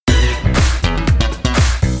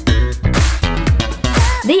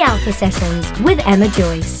Alpha Sessions with Emma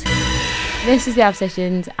Joyce. This is the Alpha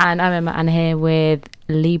Sessions, and I'm Emma, and here with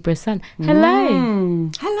Libra Sun.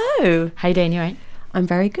 Hello. Hello. How you doing? You all right? I'm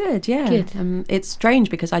very good, yeah. Good. It's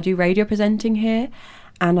strange because I do radio presenting here,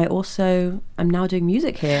 and I also am now doing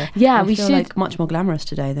music here. Yeah, I we feel should like much more glamorous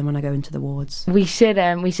today than when I go into the wards. We should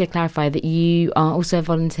clarify that you are also a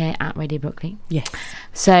volunteer at Radio Brooklyn. Yes.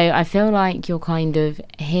 So I feel like you're kind of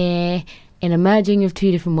here in a merging of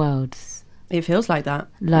two different worlds. It feels like that.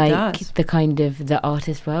 Like the kind of the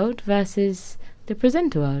artist world versus the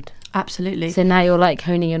presenter world. Absolutely. So now you're like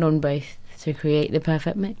honing in on both to create the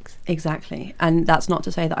perfect mix. Exactly. And that's not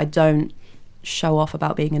to say that I don't show off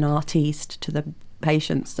about being an artiste to the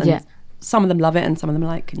patients. And some of them love it and some of them are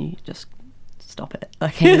like, can you just stop it?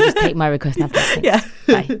 Like, can you just take my request now? Please? Yeah.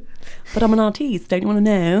 Bye. But I'm an artiste. Don't you want to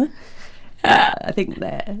know? I think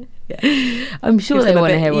I'm sure they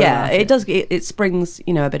want to hear what it does. It springs,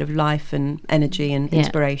 a bit of life and energy and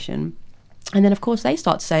inspiration. And then, of course, they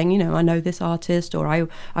start saying, I know this artist, or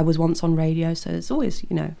I was once on radio. So it's always,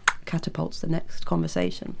 catapults the next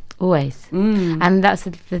conversation. Always. And that's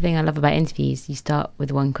the thing I love about interviews. You start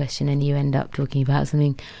with one question and you end up talking about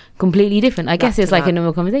something completely different. I guess it's like a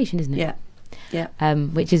normal conversation, isn't it? Yeah.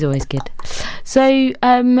 Which is always good. So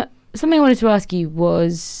something I wanted to ask you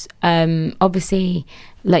was, obviously,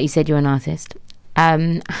 like you said, you're an artist.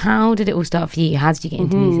 How did it all start for you? How did you get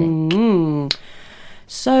into music?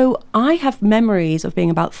 So I have memories of being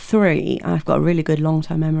about 3. And I've got a really good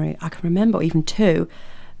long-term memory. I can remember even 2.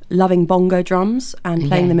 Loving bongo drums and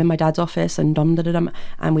playing them in my dad's office and dum-da-da-dum,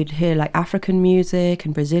 and we'd hear like African music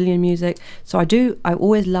and Brazilian music. So I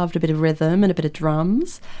always loved a bit of rhythm and a bit of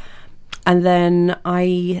drums. And then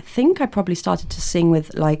I think I probably started to sing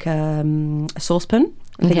with like a saucepan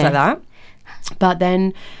and things like that. But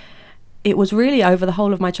then it was really over the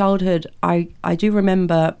whole of my childhood. I do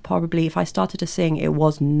remember probably if I started to sing, it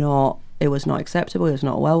was not acceptable. It was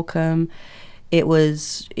not welcome. It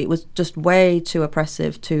was just way too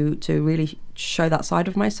oppressive to really show that side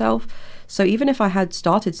of myself. So even if I had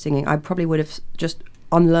started singing, I probably would have just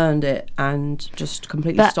unlearned it and just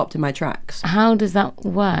completely stopped in my tracks. How does that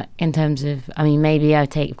work in terms of, I mean, maybe I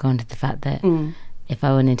take for granted the fact that if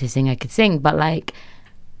I wanted to sing, I could sing. But like,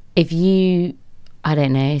 if you, I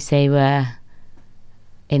don't know, say we're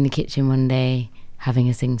in the kitchen one day having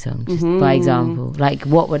a sing-song, just by example, like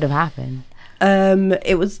what would have happened?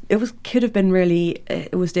 It could have been really,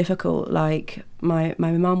 it was difficult. Like my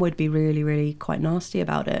mum would be really, really quite nasty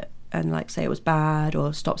about it and like say it was bad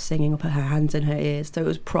or stop singing or put her hands in her ears. So it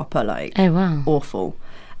was proper like awful.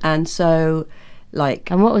 And so like...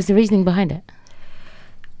 And what was the reasoning behind it?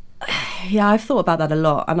 Yeah, I've thought about that a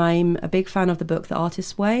lot, and I'm a big fan of the book The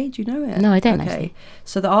Artist's Way. Do you know it? No, I don't actually.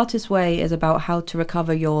 So The Artist's Way is about how to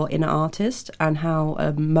recover your inner artist and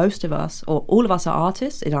how most of us, or all of us, are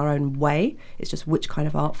artists in our own way. It's just which kind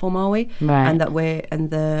of art form are we? Right. And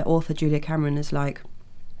the author Julia Cameron is like,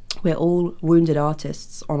 we're all wounded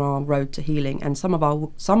artists on our road to healing, and some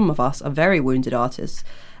of us are very wounded artists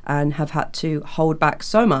and have had to hold back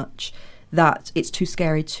so much that it's too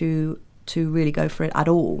scary to really go for it at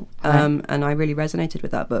all. And I really resonated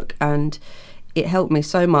with that book, and it helped me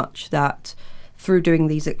so much that through doing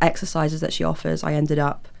these exercises that she offers, I ended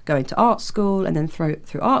up going to art school, and then through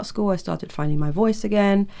art school I started finding my voice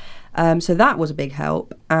again. So that was a big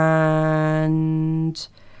help. And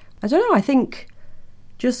I don't know, I think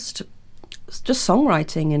just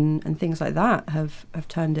songwriting and things like that have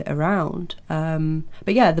turned it around.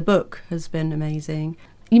 But yeah, the book has been amazing.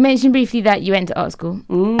 You mentioned briefly that you went to art school,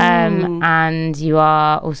 and you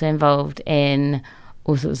are also involved in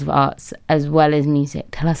all sorts of arts as well as music.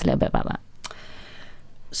 Tell us a little bit about that.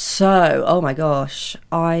 So, oh my gosh,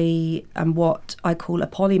 I am what I call a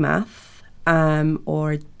polymath,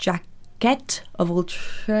 or a jacket of all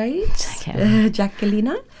trades,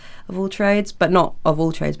 Jacquelina of all trades, but not of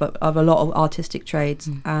all trades, but of a lot of artistic trades.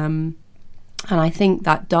 And I think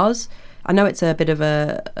that does... I know it's a bit of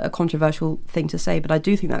a controversial thing to say, but I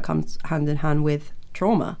do think that comes hand in hand with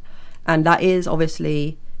trauma. And that is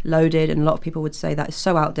obviously loaded, and a lot of people would say that is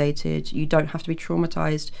so outdated. You don't have to be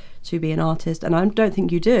traumatized to be an artist, and I don't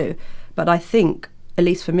think you do. But I think, at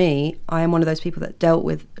least for me, I am one of those people that dealt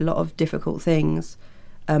with a lot of difficult things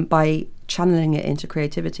by channeling it into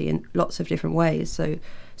creativity in lots of different ways. So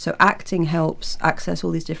acting helps access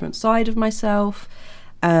all these different sides of myself.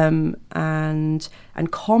 And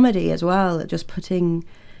comedy as well, just putting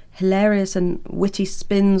hilarious and witty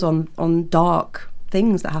spins on dark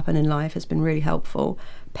things that happen in life has been really helpful.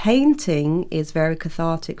 Painting is very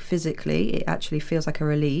cathartic physically. It actually feels like a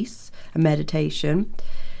release, a meditation.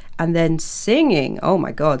 And then singing, oh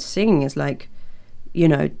my God, singing is like you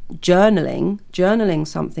know, journaling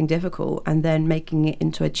something difficult and then making it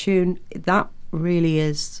into a tune, that really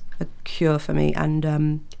is a cure for me.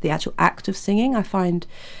 And the actual act of singing, I find,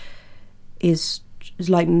 is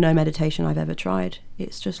like no meditation I've ever tried.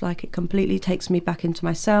 It's just like it completely takes me back into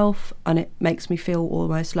myself, and it makes me feel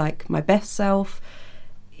almost like my best self.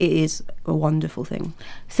 It is a wonderful thing.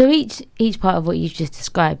 So each part of what you've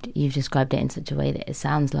described it in such a way that it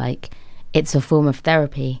sounds like it's a form of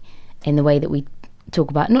therapy, in the way that we talk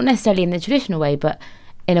about, not necessarily in the traditional way, but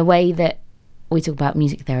in a way that we talk about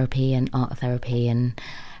music therapy and art therapy and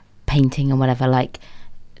painting and whatever. Like,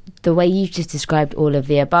 the way you've just described all of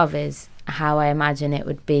the above is how I imagine it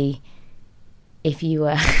would be if you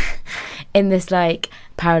were in this like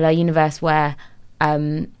parallel universe where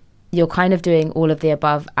you're kind of doing all of the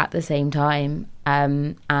above at the same time,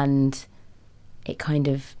 and it kind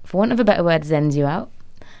of, for want of a better word, zens you out.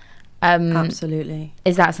 Absolutely.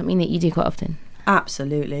 Is that something that you do quite often?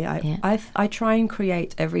 Absolutely. I try and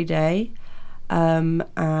create every day.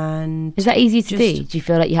 And is that easy to do? Do you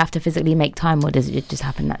feel like you have to physically make time, or does it just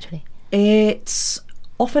happen naturally?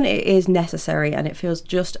 Often it is necessary, and it feels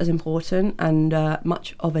just as important and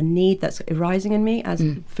much of a need that's arising in me as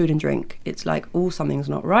food and drink. It's like, something's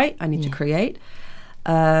not right, I need to create.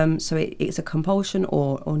 So it's a compulsion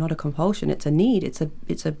or not a compulsion, it's a need. It's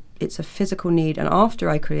a physical need, and after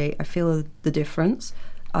I create, I feel the difference.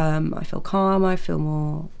 I feel calm, I feel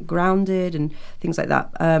more grounded and things like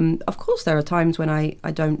that. Of course there are times when I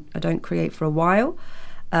don't create for a while,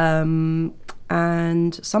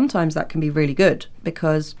 and sometimes that can be really good,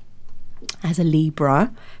 because as a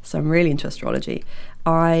Libra, so I'm really into astrology,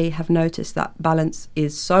 I have noticed that balance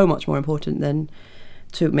is so much more important than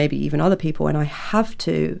to maybe even other people, and I have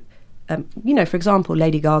to, for example,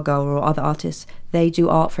 Lady Gaga or other artists, they do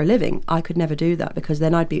art for a living. I could never do that, because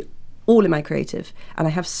then I'd be all in my creative, and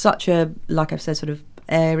I have such a, like I've said, sort of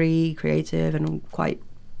airy, creative and quite,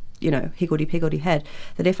 higgledy-piggledy head,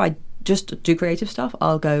 that if I just do creative stuff,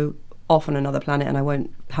 I'll go off on another planet and I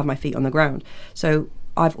won't have my feet on the ground. So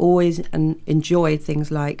I've always enjoyed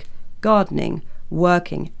things like gardening,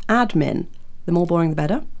 working, admin. The more boring the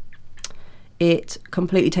better. It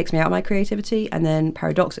completely takes me out of my creativity, and then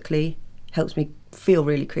paradoxically helps me feel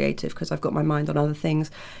really creative, because I've got my mind on other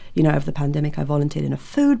things. Over the pandemic, I volunteered in a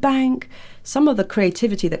food bank. Some of the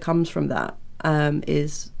creativity that comes from that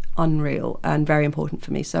is unreal and very important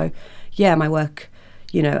for me. So yeah, my work,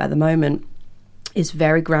 at the moment is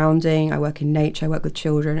very grounding. I work in nature, I work with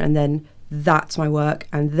children, and then that's my work,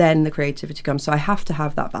 and then the creativity comes. So I have to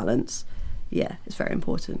have that balance. Yeah, it's very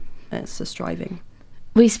important. It's a striving.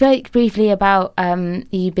 We spoke briefly about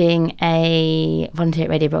you being a volunteer at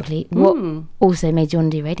Radio Broccoli. What also made you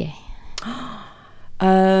want to do radio?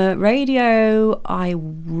 Radio, I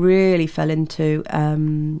really fell into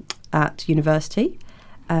at university.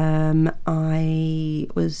 I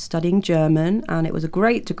was studying German, and it was a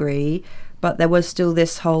great degree, but there was still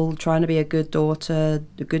this whole trying to be a good daughter,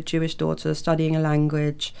 a good Jewish daughter, studying a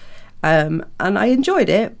language. And I enjoyed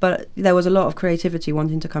it, but there was a lot of creativity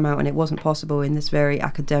wanting to come out, and it wasn't possible in this very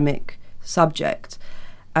academic subject.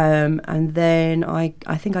 And then I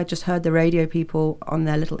think I just heard the radio people in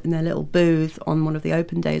their little booth on one of the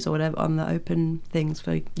open days or whatever, on the open things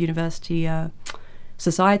for university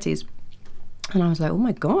societies. And I was like, oh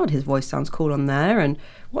my God, his voice sounds cool on there. And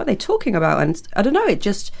what are they talking about? And I don't know, it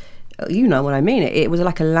just, you know what I mean. It was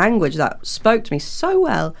like a language that spoke to me so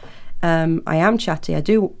well. I am chatty. I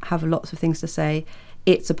do have lots of things to say.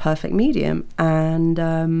 It's a perfect medium. And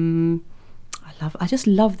I just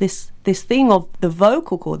love this thing of the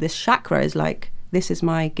vocal cord. This chakra is like, this is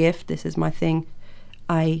my gift. This is my thing.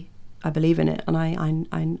 I believe in it,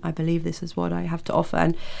 and I believe this is what I have to offer.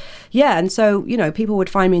 And yeah, and so, people would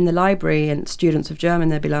find me in the library, and students of German,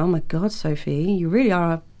 they'd be like, oh my God, Sophie, you really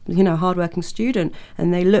are a hardworking student.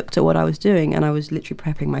 And they looked at what I was doing, and I was literally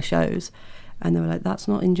prepping my shows. And they were like, that's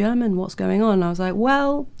not in German, what's going on? And I was like,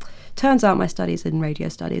 well, turns out my studies in radio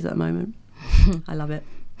studies at the moment. I love it.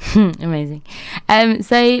 Amazing.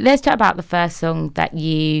 So let's chat about the first song that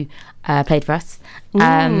you played for us,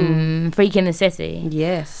 Freak in the City.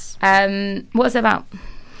 Yes. What's it about?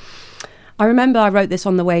 I remember I wrote this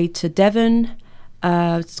on the way to Devon.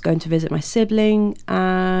 I was going to visit my sibling,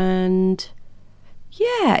 and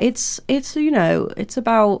yeah, it's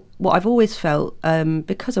about what I've always felt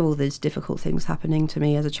because of all these difficult things happening to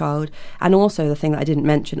me as a child, and also the thing that I didn't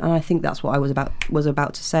mention, and I think that's what I was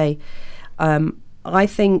about to say. I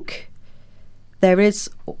think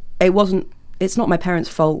it's not my parents'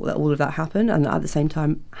 fault that all of that happened, and at the same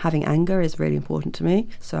time, having anger is really important to me.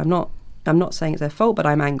 So I'm not saying it's their fault, but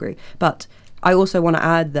I'm angry. But I also want to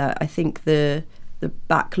add that I think the the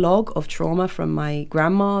backlog of trauma from my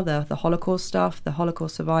grandma, the Holocaust stuff, the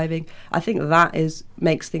Holocaust surviving. I think that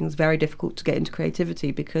makes things very difficult to get into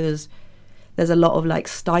creativity, because there's a lot of like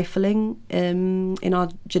stifling in our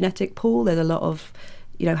genetic pool. There's a lot of,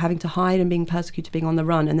 having to hide and being persecuted, being on the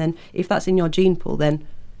run. And then if that's in your gene pool, then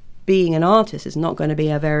being an artist is not going to be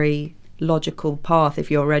a very logical path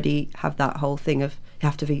if you already have that whole thing of you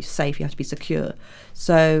have to be safe, you have to be secure.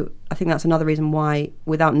 So I think that's another reason why,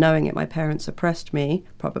 without knowing it, my parents suppressed me,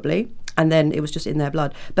 probably. And then it was just in their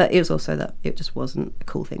blood. But it was also that it just wasn't a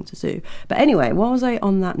cool thing to do. But anyway, what was I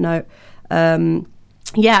on that note?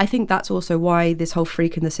 I think that's also why this whole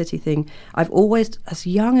freak in the city thing, I've always, as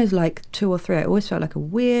young as like 2 or 3, I always felt like a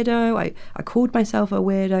weirdo. I called myself a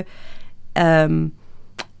weirdo. I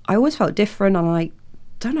always felt different, and I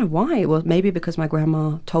don't know why. Well, maybe because my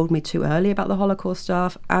grandma told me too early about the Holocaust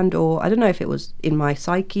stuff, or I don't know if it was in my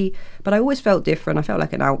psyche, but I always felt different. I felt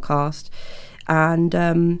like an outcast. And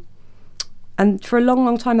for a long,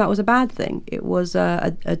 long time, that was a bad thing. It was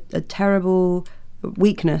a terrible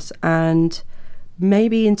weakness. And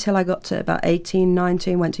maybe until I got to about 18,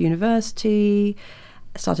 19, went to university,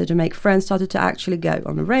 started to make friends, started to actually go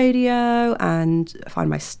on the radio and find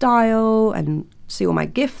my style and see all my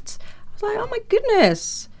gifts. I was like, oh my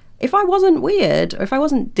goodness, if I wasn't weird, or if I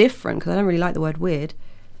wasn't different, because I don't really like the word weird,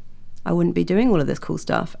 I wouldn't be doing all of this cool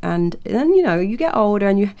stuff. And then, you get older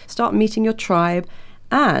and you start meeting your tribe,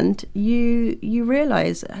 and you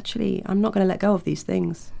realize, actually, I'm not going to let go of these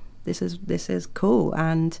things. This is cool.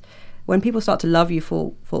 And when people start to love you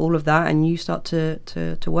for all of that, and you start to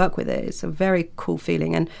work with it, it's a very cool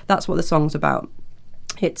feeling. And that's what the song's about.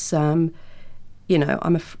 It's, I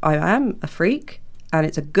am a freak, and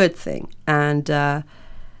it's a good thing. And,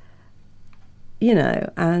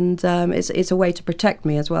 it's a way to protect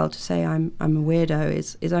me as well. To say I'm a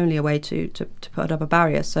weirdo is only a way to put up a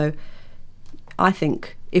barrier. So I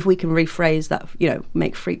think if we can rephrase that,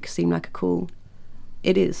 make freak seem like a cool,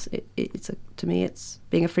 it is. To me, it's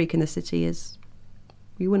being a freak in the city is,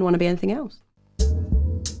 you wouldn't want to be anything else.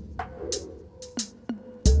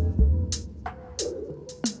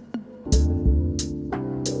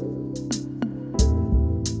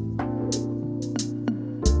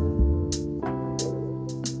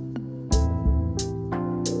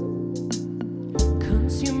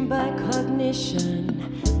 Consumed by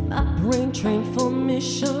cognition, my brain trained for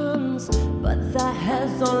missions, but that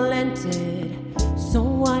has all ended. So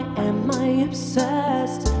why am I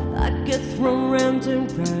obsessed? I get thrown round and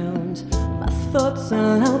round. My thoughts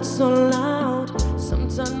are loud, so loud.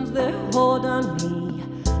 Sometimes they hold on me.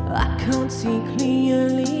 I can't see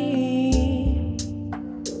clearly.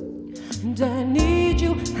 And I need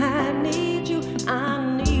you, I need you,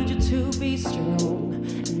 I need you to be strong.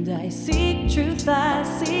 And I seek truth,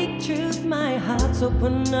 my heart's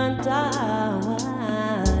open and down.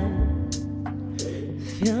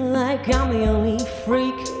 Feel like I'm the only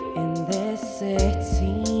freak in this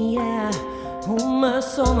city, yeah. Oh, my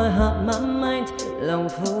soul, my heart, my mind long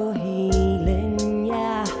for healing,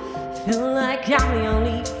 yeah. Feel like I'm the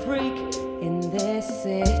only freak in this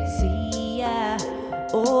city, yeah.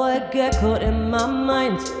 Oh, I get caught in my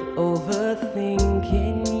mind,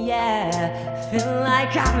 overthinking, yeah. Feel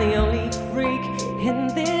like I'm the only freak in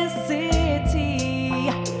this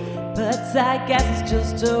city, but I guess it's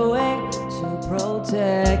just a way to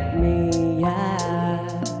protect me, yeah.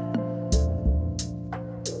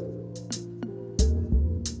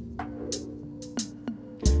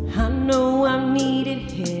 I know I'm needed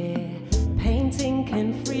here. Painting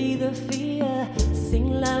can free the fear.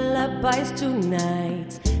 Sing lullabies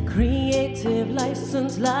tonight. Creative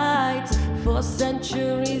license lights. For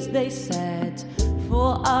centuries they said,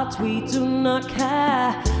 for art we do not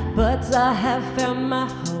care. But I have found my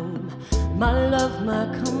home, my love, my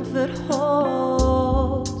comfort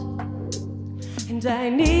hold. And I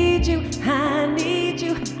need you, I need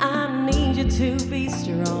you, I need you to be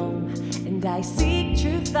strong. And I seek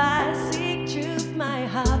truth, my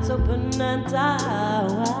heart's open and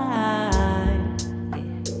wide.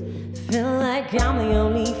 Yeah. Feel like I'm the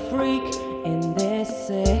only freak in this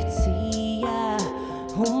city, yeah.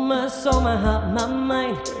 Oh, my soul, my heart, my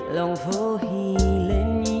mind long for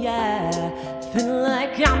healing, yeah. Feel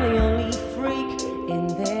like I'm the only freak in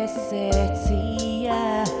this city,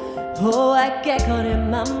 yeah. Oh, I get caught in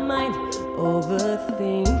my mind,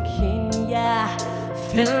 overthinking, yeah.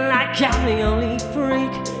 Feel like I'm the only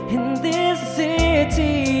freak in this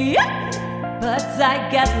city, but I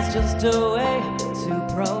guess it's just a way to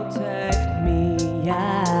protect me, yeah.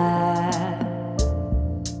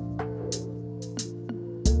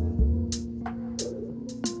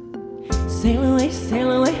 Sail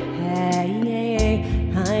away, hey, hey, hey.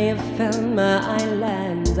 I have found my island.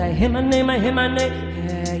 stands. I hear my name,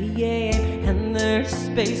 hey, yeah, and there's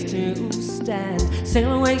space to stand.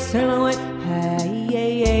 Sail away, hey,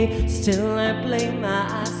 yeah, still I blame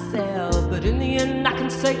myself, but in the end I can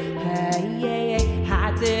say, hey, yeah,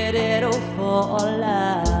 I did it all for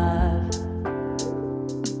love.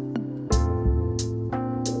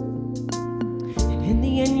 And in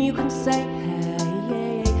the end you can say, hey,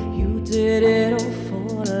 yeah, you did it all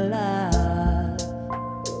for love.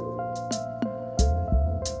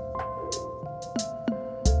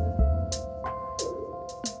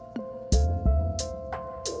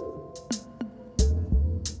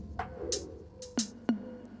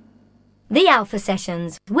 The Alpha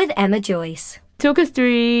Sessions with Emma Joyce. Talk us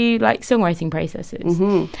through like songwriting processes.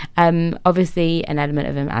 Obviously, an element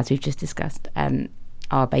of them, as we've just discussed,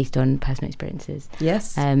 are based on personal experiences.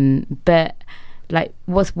 Yes. But like,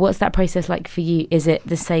 what's that process like for you? Is it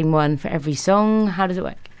the same one for every song? How does it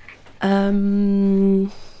work? No,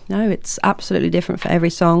 it's absolutely different for every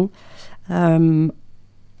song. I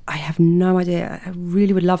have no idea. I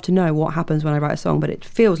really would love to know what happens when I write a song, but it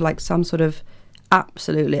feels like some sort of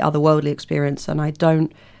absolutely otherworldly experience, and I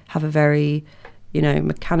don't have a very,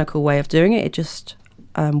 mechanical way of doing it. It just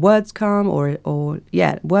words come, or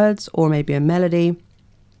words, or maybe a melody.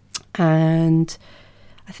 And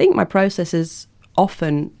I think my process is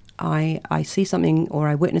often I see something or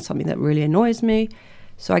I witness something that really annoys me,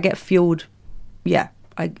 so I get fueled. I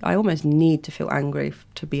almost need to feel angry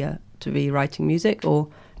to be writing music, or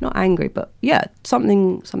not angry, but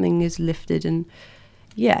something is lifted, and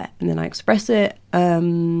then I express it.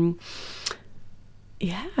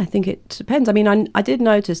 I think it depends. I mean, I did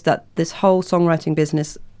notice that this whole songwriting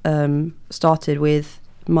business started with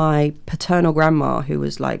my paternal grandma, who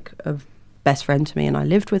was like a best friend to me, and I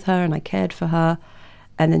lived with her and I cared for her.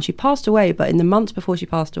 And then she passed away, but in the months before she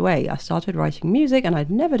passed away, I started writing music, and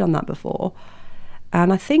I'd never done that before.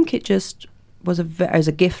 And I think it just was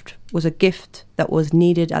a gift that was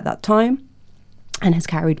needed at that time, and has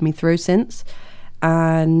carried me through since.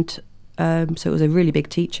 And so it was a really big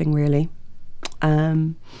teaching, really.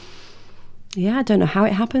 I don't know how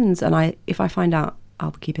it happens, and if I find out,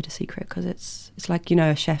 I'll keep it a secret, because it's like,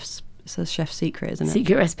 a chef's secret, isn't it?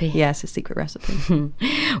 Secret recipe. Yes, it's a secret recipe.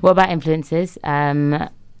 What about influences?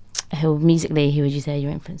 Who would you say are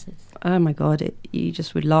your influences? Oh my God, you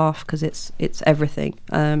just would laugh, because it's everything.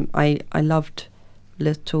 I loved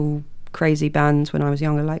little crazy bands when I was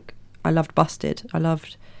younger. Like, I loved Busted. I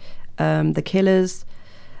loved The Killers,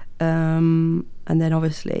 and then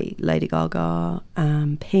obviously Lady Gaga,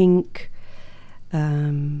 Pink.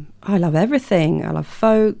 I love everything. I love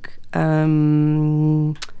folk.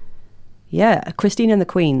 Christine and the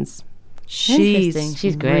Queens.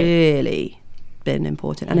 She's great. Really been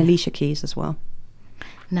important, and Alicia Keys as well.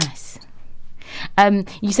 Nice.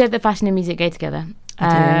 You said that fashion and music go together.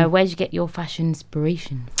 Where did you get your fashion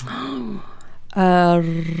inspiration from? I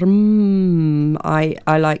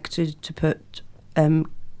like to put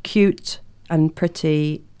cute and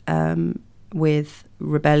pretty with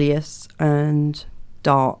rebellious and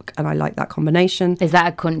dark, and I like that combination. Is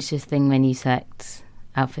that a conscious thing when you select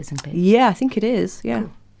outfits and clothes? Yeah, I think it is. Yeah,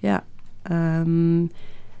 cool. Yeah.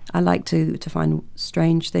 I like to find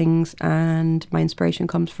strange things, and my inspiration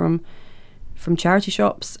comes from charity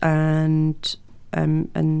shops and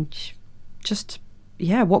just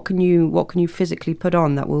what can you physically put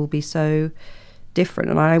on that will be so different?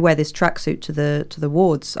 And I wear this tracksuit to the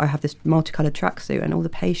wards. I have this multicolored tracksuit, and all the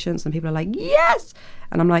patients and people are like, yes,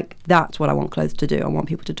 and I'm like, that's what I want clothes to do. I want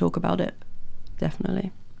people to talk about it.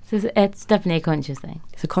 Definitely. So it's definitely a conscious thing.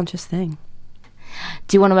 It's a conscious thing.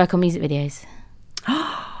 Do you want to work on music videos?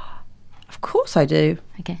 Of course I do.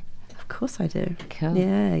 Okay. Of course I do. Cool.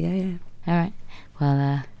 Yeah. All right.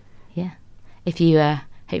 Well, if you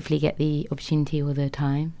hopefully get the opportunity or the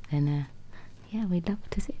time, then we'd love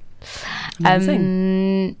to see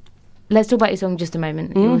it. Let's talk about your song Just a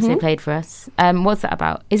Moment. You also played for us. What's that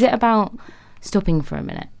about? Is it about stopping for a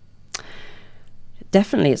minute?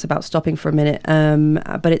 Definitely, it's about stopping for a minute,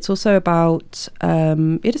 but it's also about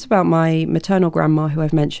it is about my maternal grandma, who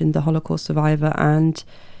I've mentioned, the Holocaust survivor, and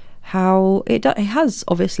how it has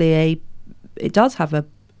obviously it does have a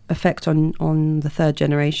effect on the third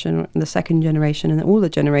generation, the second generation, and all the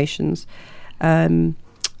generations.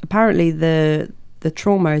 Apparently, the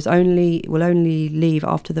trauma will only leave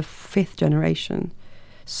after the fifth generation,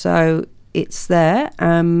 so it's there.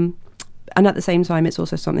 And at the same time, it's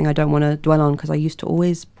also something I don't want to dwell on, because I used to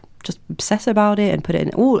always just obsess about it and put it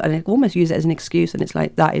in all, and I almost use it as an excuse. And it's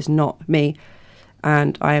like, that is not me,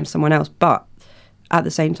 and I am someone else. But at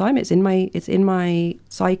the same time, it's in my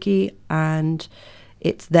psyche, and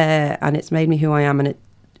it's there, and it's made me who I am, and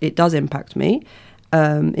it does impact me.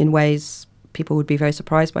 in ways people would be very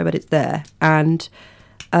surprised by, but it's there. And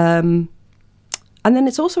then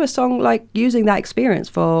it's also a song like using that experience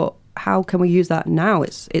for how can we use that now?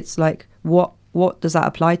 It's like what does that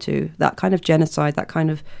apply to? That kind of genocide, that kind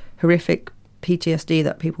of horrific PTSD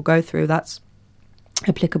that people go through, that's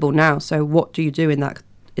applicable now. So what do you do in that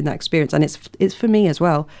experience? And it's for me as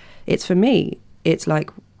well. It's for me. It's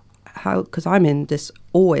like how, because I'm in this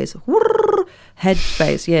always head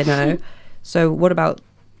space, you know. So what about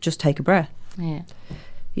just take a breath? Yeah.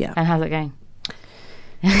 And how's it going?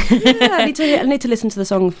 Yeah, I need to listen to the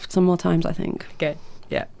song some more times, I think. Good.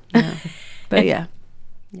 Yeah. But yeah.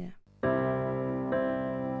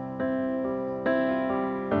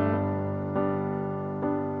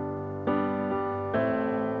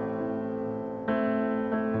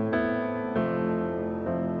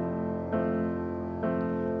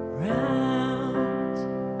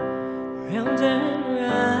 Round and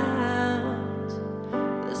round,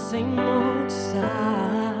 the same old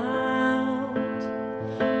sound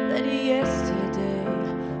that yesterday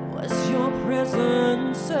was your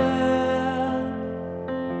presence.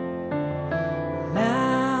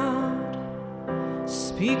 Loud,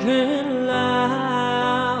 speaking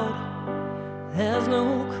loud, there's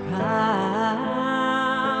no crowd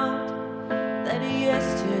that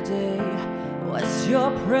yesterday was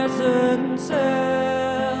your presence.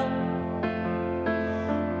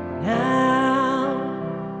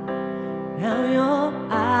 Now you're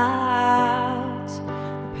out,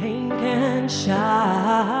 the pain can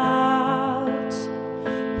shout,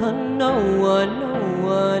 but no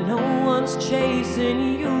one's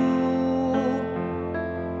chasing you.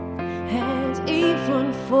 And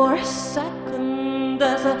even for a second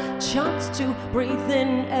there's a chance to breathe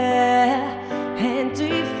in air. And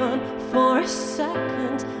even for a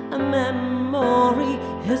second a memory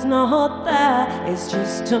is not there. It's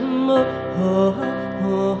just a moment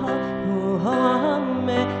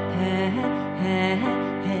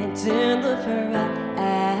in the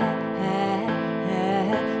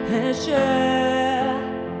pressure.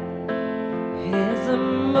 Here's a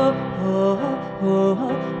moment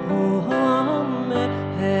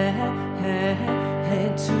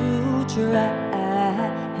to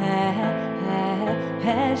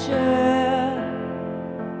treasure.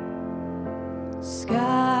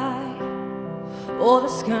 Sky, oh, the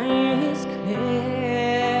sky is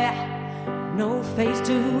clear, no face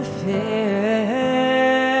to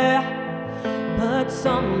fear, but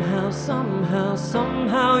somehow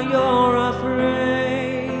you're afraid.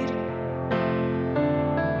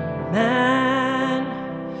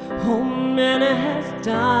 Man has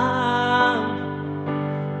done,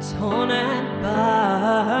 torn and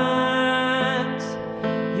burnt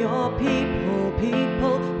your people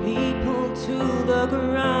to the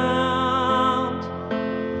ground.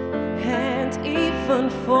 And even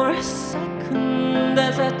for a second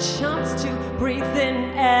there's a chance to breathe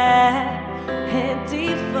in air. And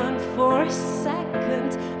even for a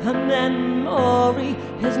second a memory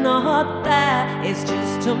is not there. It's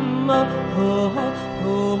just a moment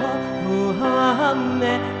in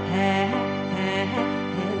the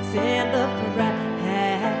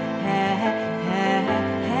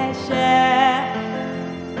pressure.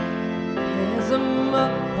 There's a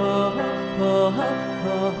moment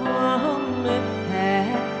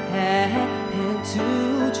to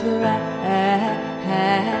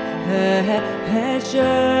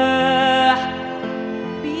treasure.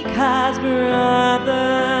 Because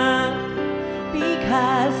brother,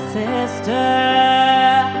 because sister,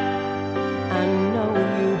 I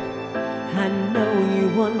know you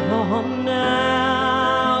want more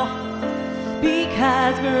now.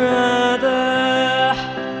 Because brother,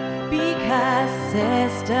 because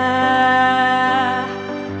sister,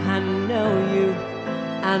 I know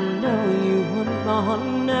you want more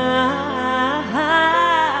now.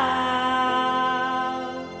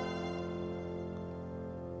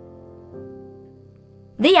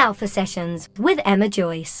 The Alpha Sessions with Emma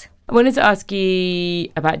Joyce. I wanted to ask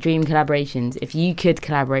you about dream collaborations. If you could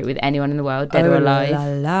collaborate with anyone in the world, dead or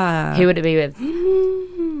alive, who would it be with?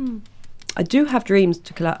 I do have dreams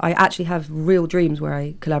to collaborate. I actually have real dreams where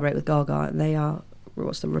I collaborate with Gaga, and they are,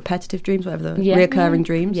 what's the repetitive dreams, whatever, the reoccurring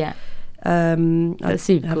dreams. Yeah. That's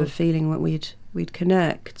super cool. have a feeling that we'd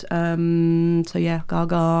connect. So yeah,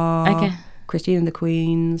 Gaga, okay. Christine and the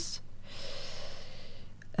Queens,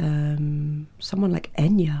 someone like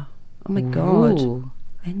Enya. Oh my god,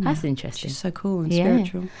 Enya. That's interesting. She's so cool and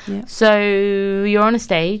spiritual. Yeah. So you're on a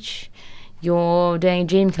stage, you're doing a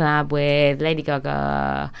dream collab with Lady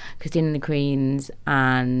Gaga, Christine and the Queens,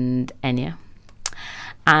 and Enya,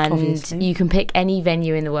 and Obviously. you can pick any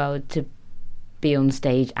venue in the world to be on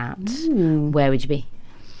stage at, where would you be?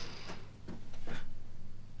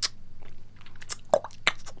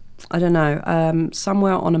 I don't know.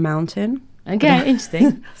 Somewhere on a mountain. Okay,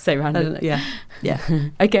 interesting. So random. Yeah.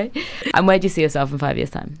 Okay. And where do you see yourself in 5 years'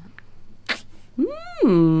 time?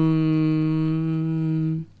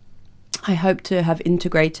 I hope to have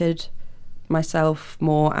integrated myself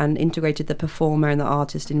more and integrated the performer and the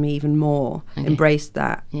artist in me even more. Okay. Embraced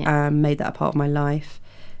that, made that a part of my life.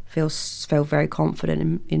 Feel very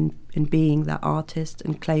confident in being that artist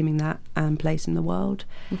and claiming that place in the world.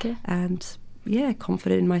 Okay. And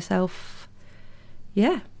confident in myself.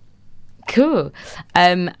 Yeah. Cool.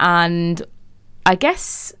 And I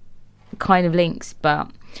guess kind of links,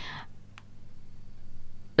 but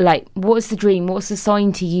like, what's the dream? What's the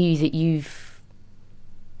sign to you that you've,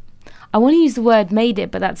 I want to use the word made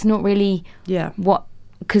it, but that's not really what,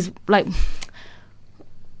 because like,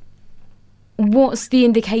 what's the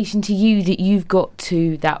indication to you that you've got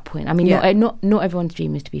to that point? I mean, not everyone's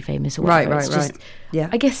dream is to be famous or whatever. Right. Yeah.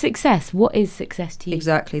 I guess success. What is success to you?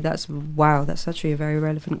 Exactly. That's actually a very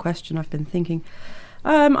relevant question. I've been thinking.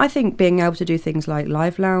 I think being able to do things like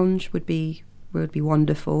Live Lounge would be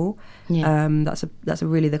wonderful. Yeah. That's a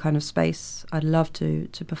really the kind of space I'd love to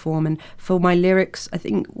perform. And for my lyrics, I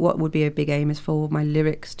think what would be a big aim is for my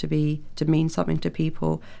lyrics to mean something to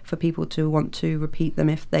people, for people to want to repeat them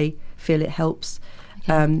if they feel it helps.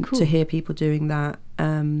 Cool. To hear people doing that,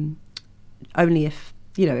 only if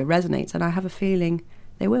it resonates, and I have a feeling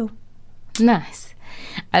they will. Nice.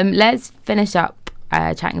 Let's finish up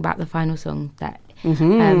chatting about the final song that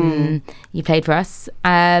you played for us.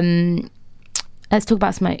 Let's talk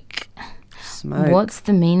about Smoke. What's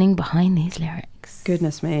the meaning behind these lyrics?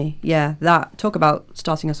 Goodness me. Yeah, talk about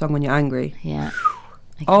starting a song when you're angry. Yeah.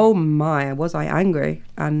 Okay. Oh my, was I angry?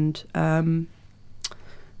 And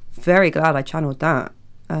very glad I channeled that.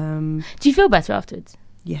 Do you feel better afterwards?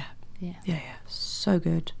 Yeah. So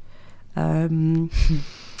good. Yeah,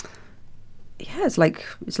 it's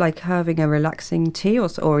like having a relaxing tea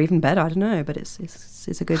or even better. I don't know, but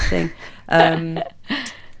it's a good thing.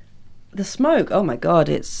 The Smoke. Oh my God!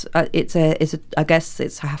 It's I guess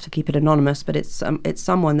I have to keep it anonymous, but it's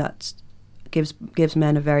someone that gives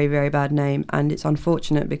men a very, very bad name, and it's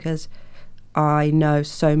unfortunate because I know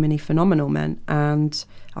so many phenomenal men, and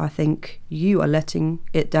I think you are letting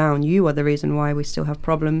it down. You are the reason why we still have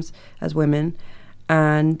problems as women,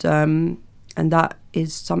 and that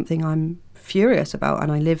is something I'm furious about.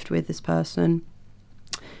 And I lived with this person,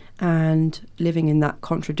 and living in that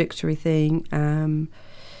contradictory thing.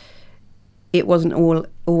 It wasn't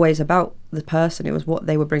always about the person. It was what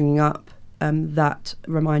they were bringing up that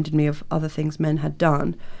reminded me of other things men had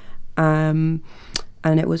done, and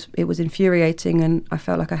it was infuriating. And I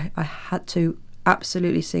felt like I had to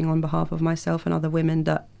absolutely sing on behalf of myself and other women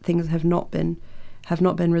that things have not been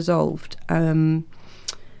resolved. And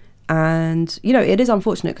it is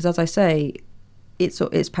unfortunate because, as I say,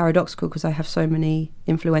 it's paradoxical because I have so many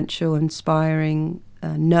influential, inspiring,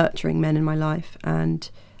 nurturing men in my life,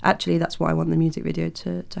 and actually that's what I want the music video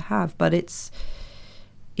to have. But it's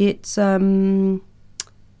I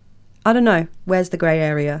don't know, where's the grey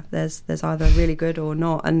area? There's either really good or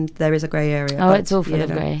not, and there is a grey area. Oh, it's all full of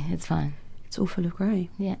grey. It's fine. It's all full of grey.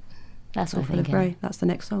 Yeah, that's all full of grey. That's the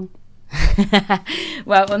next song.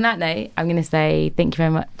 Well, on that note, I'm going to say thank you very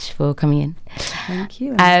much for coming in. Thank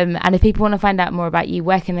you. And if people want to find out more about you,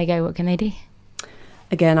 where can they go? What can they do?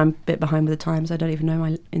 Again, I'm a bit behind with the times. I don't even know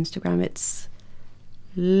my Instagram. It's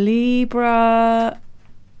Libra,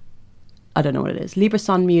 I don't know what it is. Libra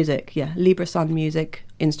Sun Music. Yeah, Libra Sun Music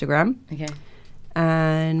Instagram. Okay.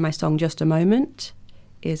 And my song Just a Moment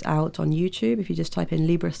is out on YouTube if you just type in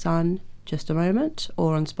Libra Sun Just a Moment,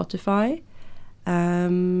 or on Spotify.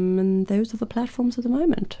 And those are the platforms at the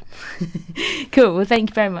moment. Cool. Well, thank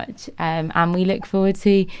you very much. And we look forward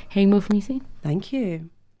to hearing more from you soon. Thank you.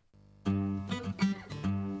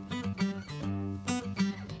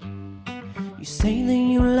 You say that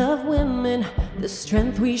you love women, the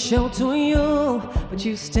strength we show to you, but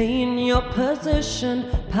you stay in your position,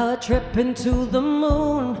 power tripping to the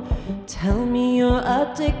moon. Tell me you're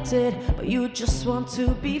addicted, but you just want to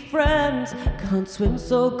be friends. Can't swim,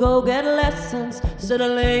 so go get lessons instead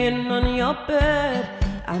of laying on your bed.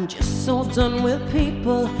 I'm just so done with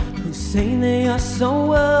people who say they are so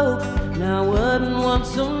woke. Now I wouldn't want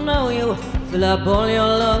to know you, fill up all your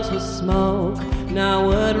lungs with smoke. Now I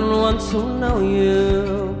wouldn't want to know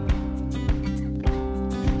you,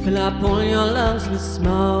 fill up all your lungs with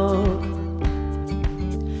smoke.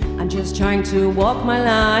 I'm just trying to walk my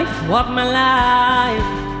life.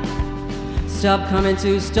 Stop coming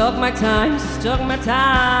to stalk my time.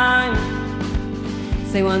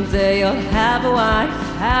 Say one day you'll have a wife,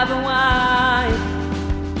 have a wife.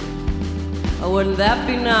 Oh, wouldn't that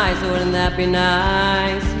be nice? Oh, wouldn't that be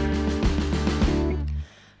nice?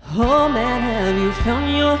 Oh man, have you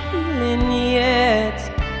found your healing yet?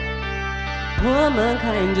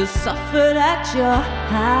 Womankind just suffered at your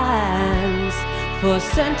hands for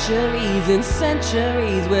centuries and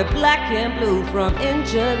centuries. We're black and blue from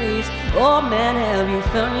injuries. Oh man, have you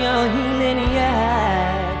found your healing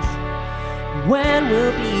yet? When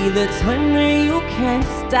will be the time that you can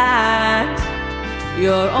stand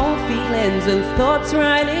your own feelings and thoughts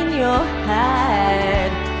right in your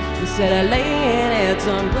head, instead of laying it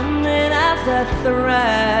on women as a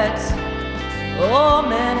threat? Oh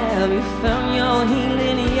man, have you found your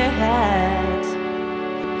healing yet?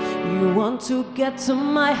 You want to get to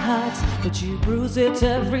my heart, but you bruise it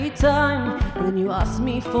every time. And then you ask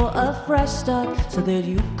me for a fresh start, so that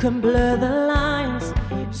you can blur the lines.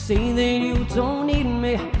 You say that you don't need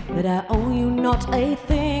me, that I owe you not a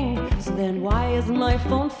thing. So then why is my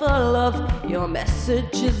phone full of your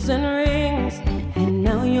messages and rings? And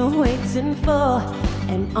now you're waiting for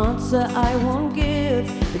an answer I won't give,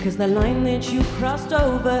 because the line that you crossed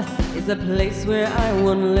over is a place where I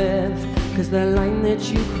won't live. Cause the line that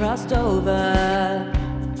you crossed over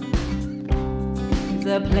is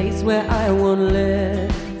a place where I won't live.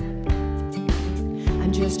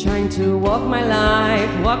 I'm just trying to walk my life,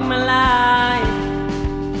 walk my life.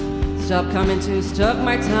 Stop coming to stuck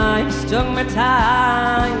my time, stuck my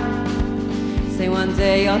time. Say one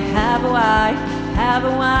day you'll have a wife, have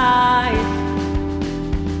a wife.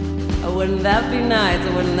 Oh, wouldn't that be nice,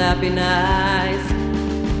 oh, wouldn't that be nice?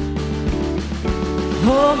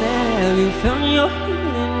 Oh man, have you found your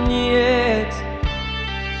healing yet?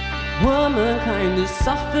 Womankind is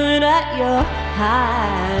suffered at your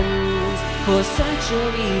hands for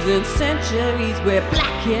centuries and centuries. We're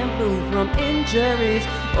black and blue from injuries.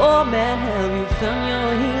 Oh man, have you found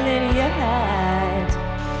your healing yet?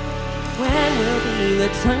 When will be the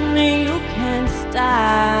time that you can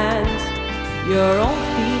stand your own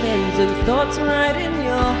feelings and thoughts right in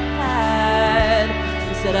your head,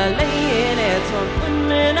 instead of laying it on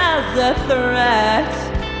women as a threat?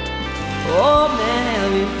 Oh man,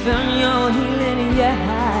 have you found your healing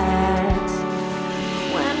yet?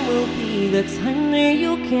 When will be the time that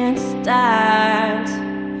you can stand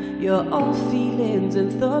your own feelings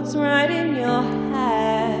and thoughts right in your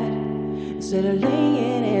head, instead of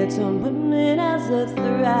laying it on women as a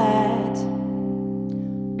threat?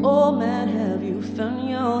 Oh man, have you found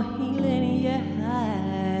your healing yet?